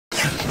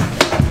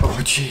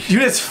jeez. You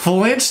just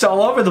flinched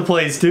all over the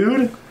place,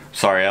 dude.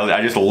 Sorry,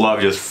 I just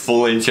love just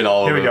flinching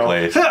all over the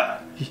place.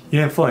 You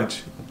didn't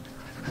flinch.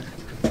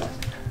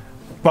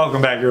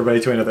 Welcome back, everybody,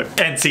 to another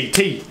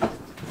NCT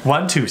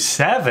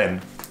 127.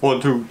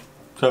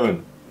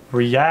 127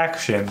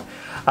 reaction.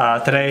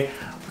 Today,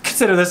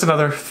 consider this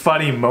another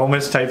funny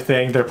moments type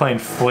thing. They're playing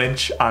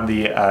Flinch on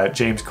the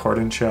James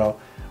Corden show,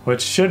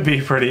 which should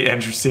be pretty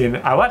interesting.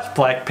 I watched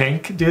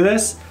Blackpink do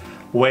this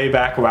way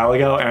back a while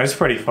ago, and it was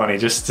pretty funny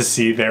just to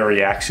see their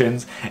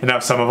reactions. And now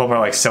some of them are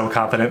like so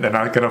confident they're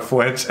not gonna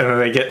flinch, and then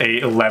they get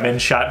a lemon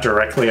shot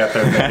directly at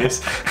their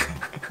face.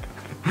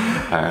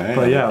 Alright.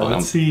 But yeah,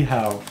 let's see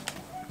how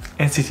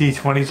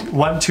NCT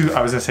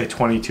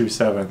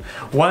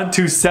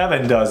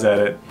 127 does at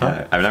it.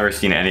 Yeah, I've never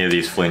seen any of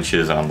these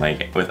flinches on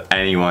like with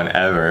anyone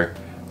ever,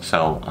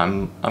 so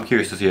I'm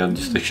curious to see how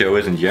just the show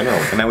is in general.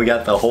 And then we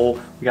got the whole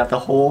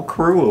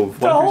crew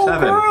of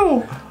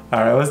 127.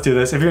 Alright, let's do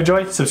this. If you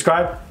enjoyed,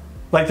 subscribe,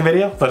 like the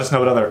video, let us know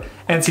what other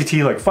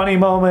NCT like funny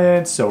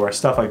moments or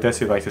stuff like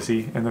this you'd like to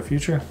see in the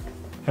future.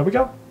 Here we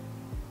go.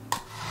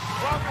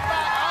 Welcome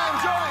back. I am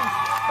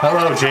joined.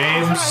 Hello,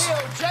 James.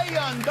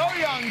 Jaeyoung,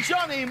 Doyoung,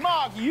 Johnny,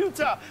 Mark,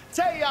 Yuta,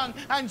 Taeyoung,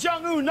 and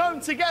Jungwoo, known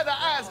together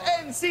as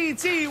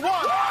NCT 127,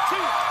 everybody.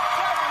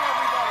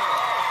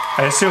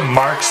 I assume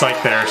Mark's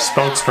like their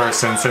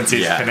spokesperson since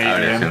he's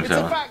Canadian. It's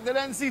a fact that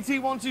NCT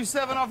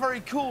 127 are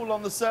very cool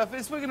on the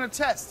surface. We're going to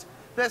test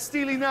their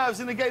steely nerves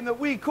in a game that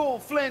we call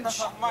Flinch.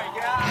 Oh my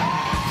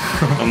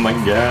god. Oh my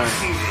god.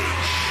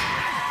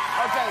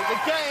 Okay, the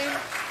game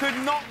could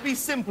not be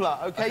simpler,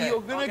 okay?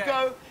 You're going to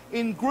go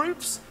in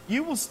groups.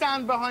 You will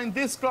stand behind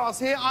this glass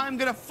here. I'm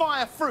going to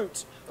fire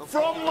fruit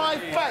from my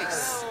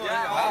face.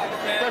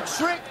 The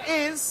trick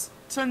is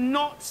to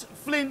not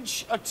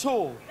flinch at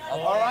all,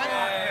 all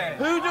right?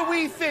 Who do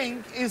we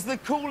think is the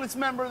coolest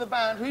member of the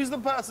band? Who's the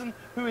person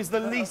who is the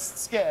least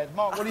scared?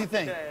 Mark, what do you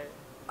think?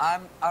 I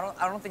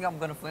don't think I'm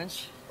gonna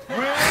flinch.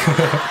 Really?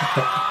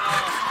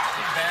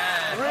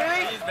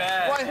 Really?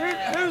 Why,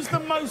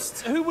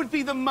 who would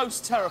be the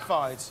most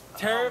terrified?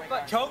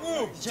 Terrified?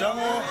 Jungwoo!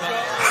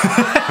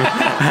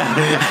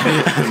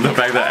 The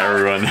fact that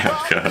everyone has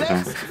Well, got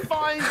let's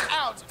find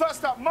out.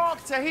 First up, Mark,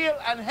 Tahil,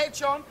 and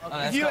Hechon.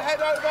 If you head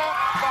over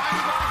behind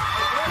the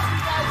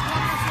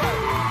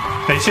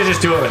glass, They should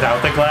just do it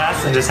without the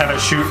glass and just have it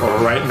shoot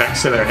right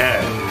next to their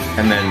head.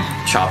 and then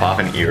chop off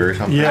an ear or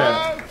something.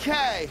 Yeah.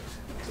 Okay.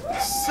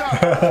 So,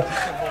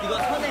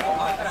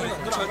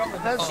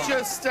 let's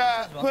just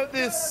put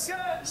this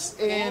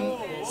in.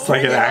 It's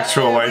like an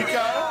actual like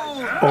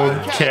old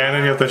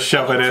cannon. You have to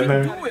shove it in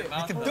there. You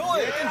can do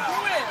it!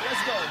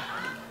 Let's go!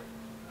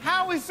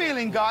 How are we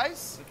feeling,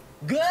 guys?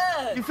 Good!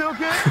 You feel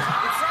good? Yeah?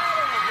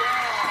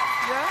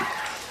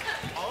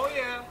 Oh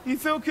yeah! You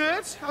feel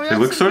good? I mean, They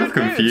look some sort of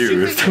good news. Do you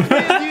confused. think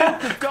the three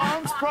of you could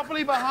dance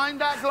properly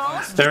behind that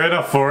glass? They're in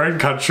a foreign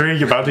country.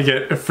 You're about to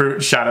get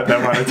fruit shot at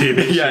them on a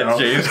TV Yeah, show.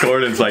 James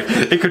Corden's like,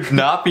 it could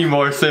not be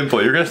more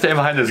simple. You're gonna stand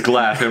behind this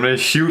glass and I'm gonna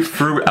shoot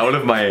fruit out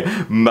of my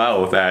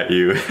mouth at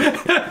you.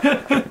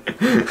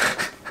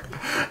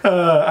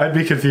 I'd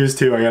be confused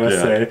too, I gotta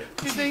say.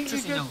 Do you think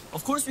you could?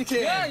 Of course we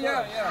can!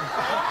 Yeah!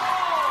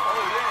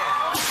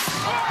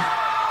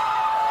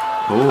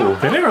 Oh,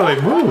 They didn't really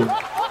move. Look.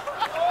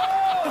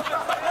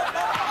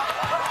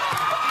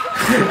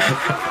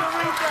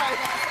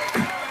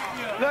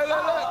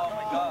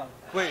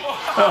 Wait.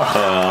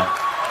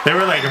 They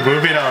were like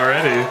moving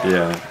already.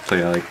 yeah. So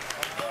yeah, like,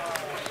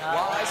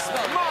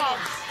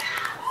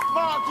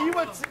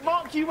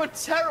 Mark, you were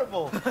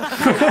terrible. You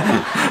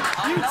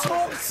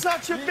talked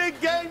such a big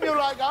game. You're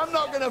like, I'm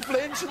not gonna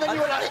flinch, and then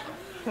you were like,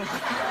 You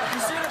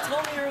should have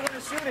told me you were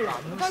gonna shoot it.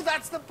 no,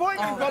 that's the point.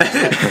 You've got to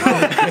say no.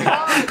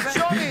 All right,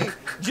 Johnny,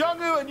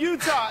 Jungwoo, and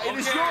Yuta, it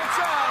is your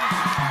turn.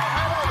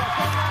 Head over,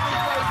 come round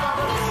and play,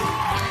 brothers.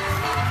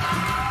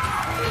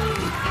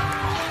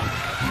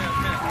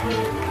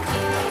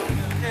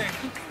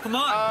 Come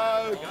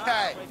on!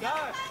 Okay.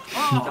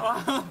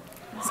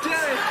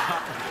 Scary!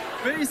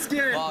 Very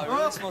scary! Wow, it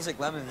really smells like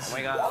lemons. Oh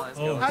my god, let's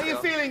go. How you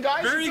feeling,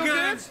 guys? Very You feel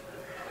good.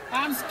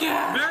 I'm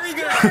scared! Very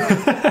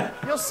good!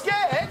 You're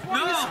scared?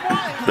 What are you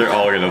scared? they're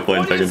all gonna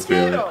flinch, What I are you can feel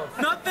scared it. of?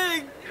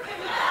 Nothing!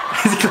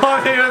 He's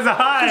closing his You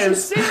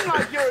eyes. seem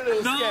like you're a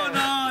little No, scared.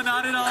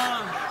 not at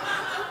all.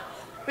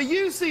 But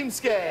you seem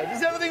scared.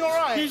 Is everything all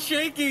right? He's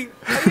shaking.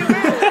 Are you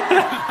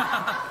really?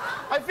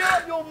 I feel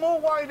like you're more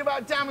worried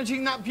about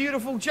damaging that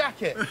beautiful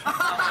jacket.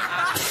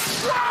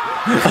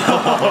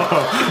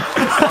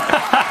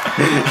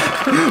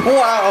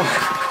 Wow.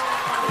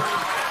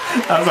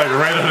 I was like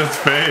right on his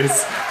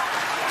face.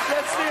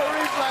 Let's see a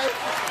replay.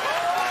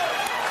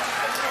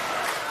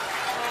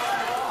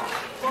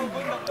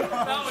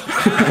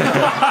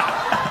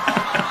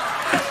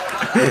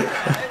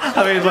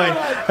 I mean, like,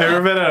 have you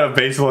ever been at a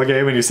baseball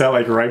game and you sat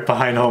like right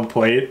behind home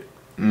plate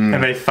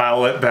and they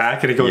foul it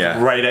back and it goes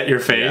right at your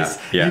face?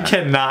 Yeah. You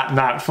cannot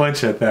not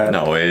flinch at that.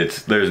 No,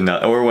 there's no,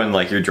 or when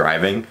like you're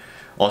driving,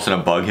 all of a sudden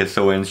a bug hits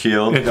the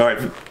windshield. You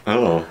know,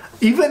 Oh.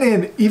 even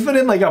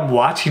in like I'm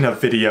watching a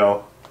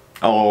video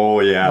Oh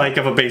yeah. Like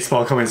of a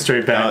baseball coming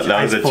straight back.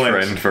 That was a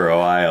Flinch. trend for a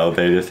while.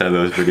 They just had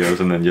those videos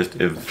and then just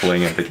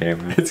fling at the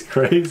camera. It's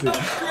crazy.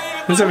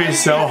 This would be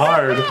so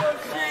hard.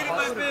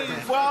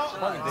 Well,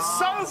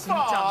 so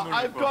far,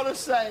 I've got to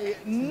say,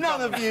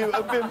 none of you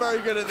have been very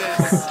good at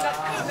this.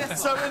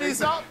 So it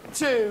is up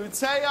to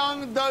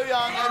Taeyang,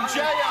 Doyoung, and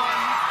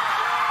Jaeyoung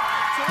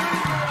to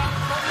really go out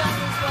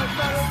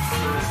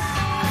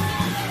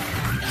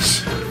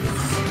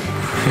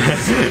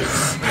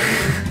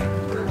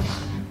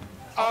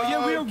Oh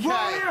yeah, we are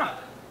warrior.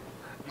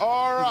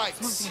 All right.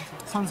 The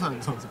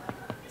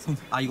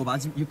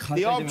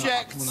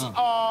objects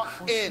are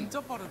in.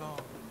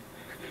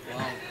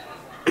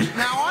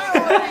 Now I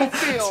already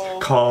feel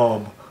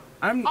Calm.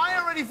 I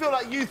already feel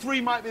like you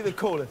three might be the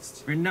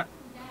coolest. I'm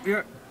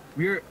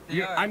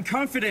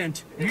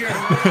confident. We're ready.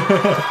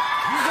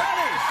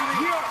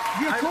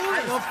 We're cool.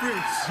 I love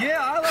fruits. Yeah,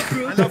 I love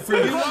fruit. I love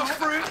fruit. You love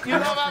fruit. You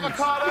love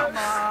avocado.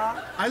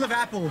 I love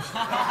apples.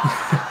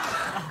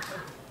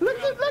 Look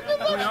at.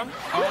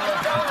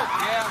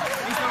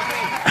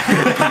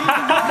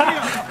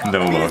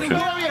 No emotion.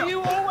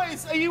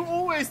 Are you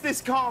always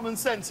this calm and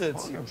centered?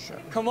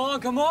 Come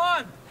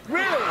on.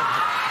 Really?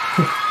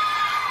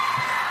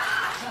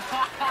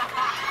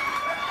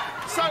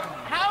 So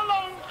how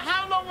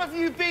long have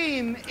you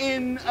been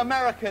in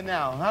America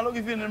now? How long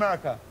have you been in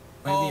America?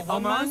 Oh, a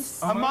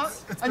month? A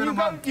month? And you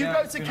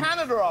go to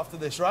Canada after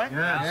this, right?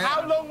 Yeah.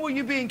 How long will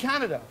you be in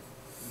Canada?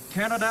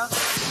 Canada.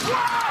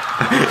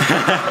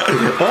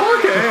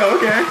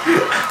 Okay.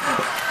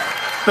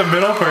 The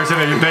middle person,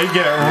 they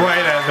get it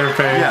right at their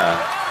face. Yeah,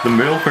 the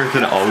middle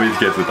person always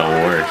gets it the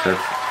worst.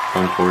 That's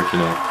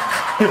unfortunate.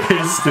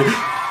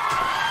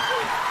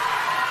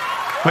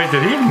 Wait,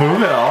 did he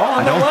move at all?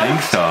 I don't think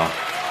so.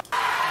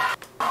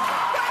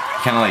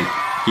 Kind of like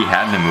he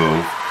had to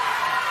move.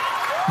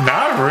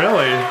 Not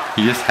really.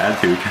 He just had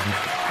to.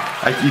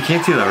 You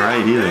can't see the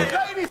right either.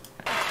 Ladies,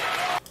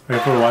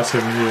 Wait for watch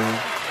him here.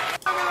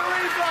 I'm gonna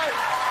replay.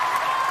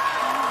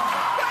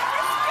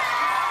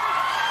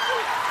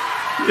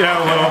 Yeah,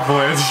 a little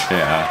Flinch.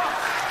 Yeah.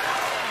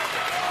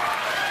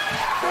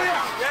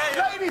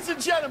 Ladies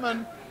and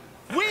gentlemen,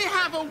 we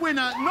have a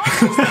winner, not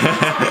just of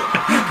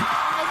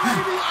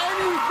maybe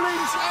any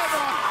Flinch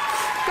ever.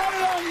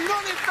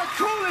 Not the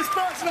coolest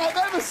person I've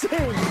ever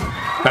seen.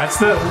 That's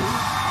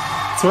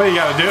what you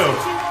gotta do.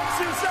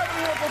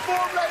 2127 will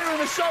perform later in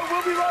the show.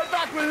 We'll be right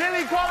back with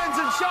Lily Collins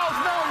and Charles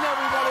Melton,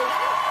 everybody.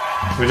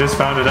 We just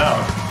found it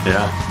out.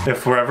 Yeah.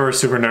 If we're ever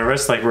super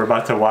nervous, like we're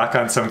about to walk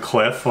on some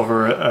cliff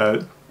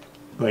over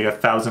like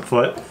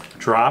 1,000-foot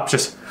drop,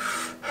 just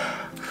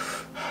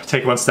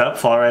take one step,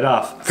 fall right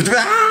off.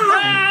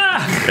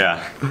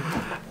 Yeah.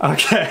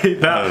 Okay,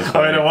 it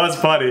was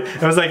funny.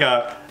 It was like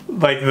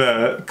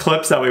the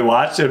clips that we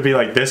watched, it'd be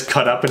like this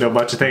cut up into a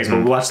bunch of things, but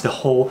we watched the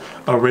whole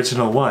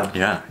original one.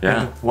 Yeah.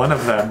 And one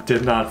of them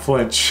did not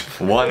flinch.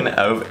 1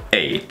 of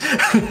 8.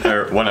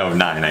 Or 1 of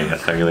 9, I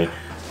guess, really.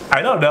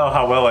 I don't know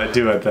how well I'd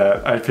do at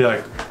that. I feel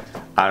like...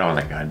 I don't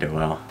think I'd do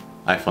well.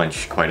 I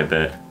flinch quite a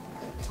bit.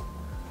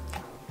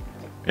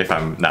 If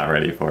I'm not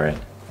ready for it.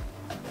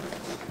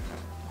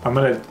 I'm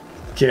gonna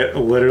get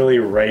literally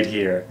right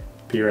here.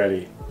 Be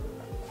ready.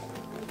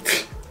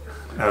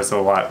 That was a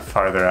lot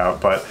farther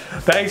out, but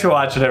thanks for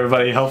watching,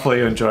 everybody. Hopefully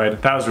you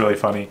enjoyed. That was really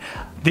funny.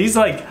 These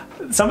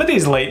some of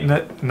these late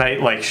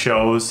night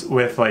shows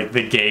with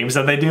the games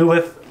that they do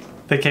with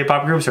the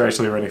K-pop groups are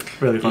actually really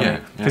funny.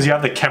 Because you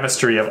have the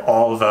chemistry of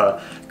all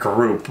the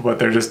group, but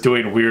they're just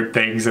doing weird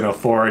things in a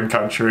foreign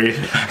country.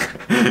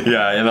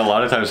 Yeah, and a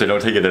lot of times they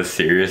don't take it as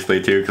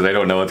seriously too, because they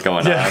don't know what's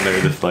going on.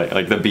 They're just like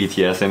the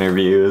BTS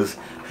interviews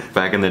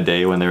back in the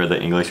day when they were the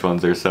English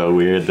ones. They're so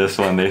weird. This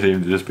one, they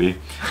seem to just be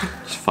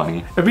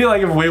funny. It'd be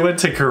like if we went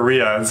to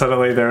Korea and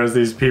suddenly there was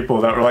these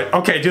people that were like,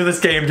 okay, do this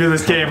game. We'd be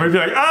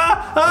like,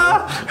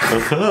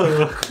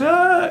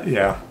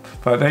 yeah.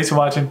 But thanks for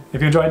watching.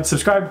 If you enjoyed,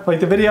 subscribe, like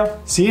the video.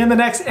 See you in the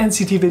next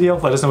NCT video.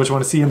 Let us know what you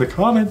want to see in the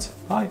comments.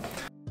 Bye.